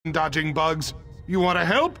dodging bugs. You want to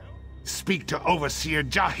help? Speak to Overseer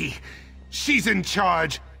Jahi. She's in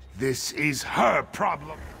charge. This is her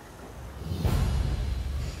problem.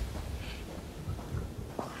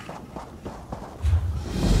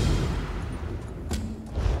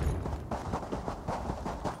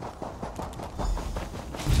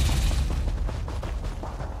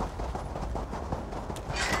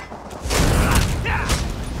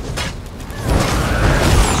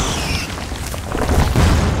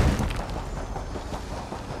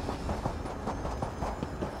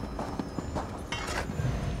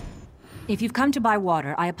 If you've come to buy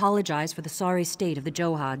water, I apologize for the sorry state of the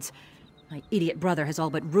Johads. My idiot brother has all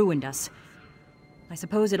but ruined us. I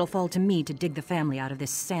suppose it'll fall to me to dig the family out of this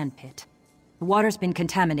sandpit. The water's been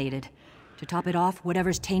contaminated. To top it off,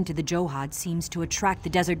 whatever's tainted the Johads seems to attract the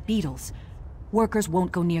desert beetles. Workers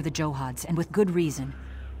won't go near the Johads, and with good reason.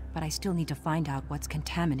 But I still need to find out what's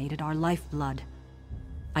contaminated our lifeblood.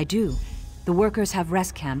 I do. The workers have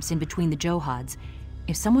rest camps in between the Johads.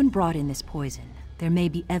 If someone brought in this poison, there may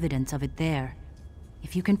be evidence of it there.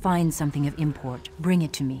 If you can find something of import, bring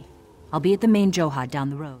it to me. I'll be at the main Johad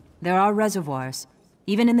down the road. There are reservoirs.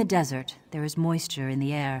 Even in the desert, there is moisture in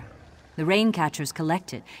the air. The rain catchers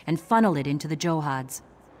collect it and funnel it into the Johads.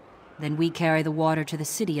 Then we carry the water to the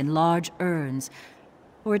city in large urns.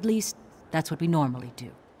 Or at least, that's what we normally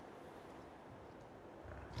do.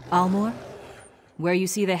 Almor? Where you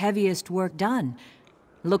see the heaviest work done,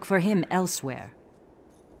 look for him elsewhere.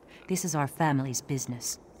 This is our family's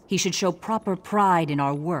business. He should show proper pride in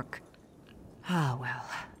our work. Ah, well.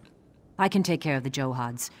 I can take care of the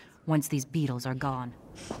Johads once these beetles are gone.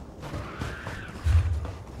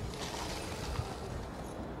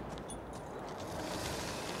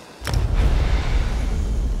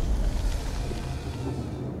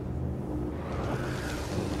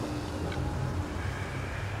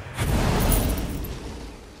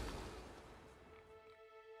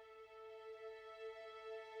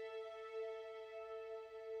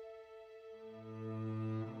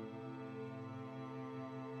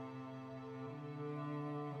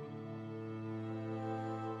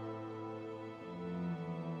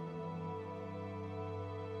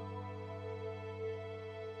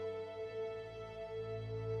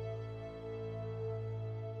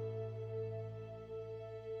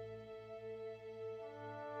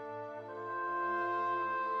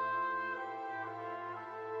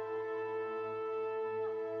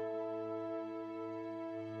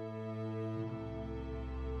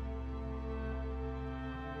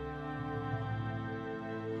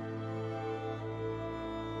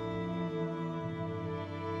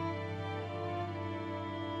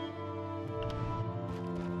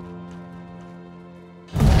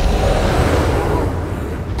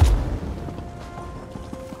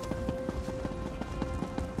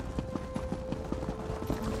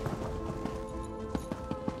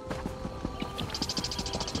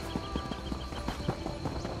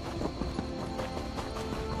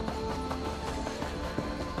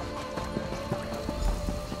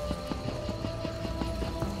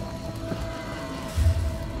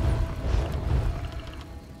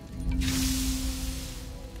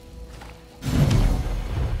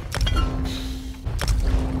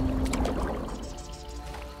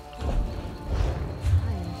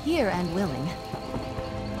 Here and willing.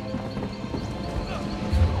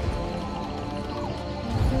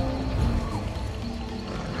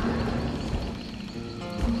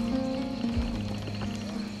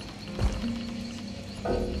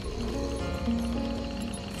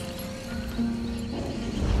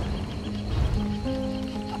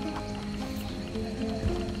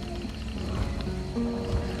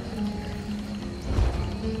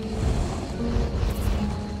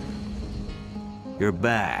 You're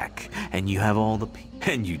back, and you have all the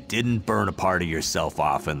and you didn't burn a part of yourself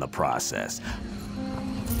off in the process.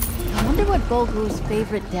 I wonder what Bolgru's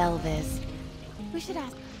favorite delve is. We should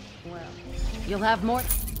ask. Well, you'll have more.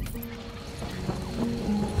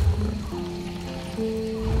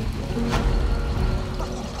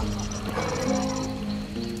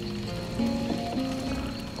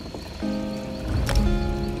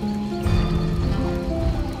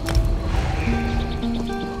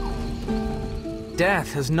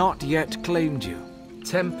 Death has not yet claimed you.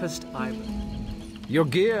 Tempest Island. Your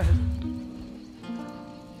gear has...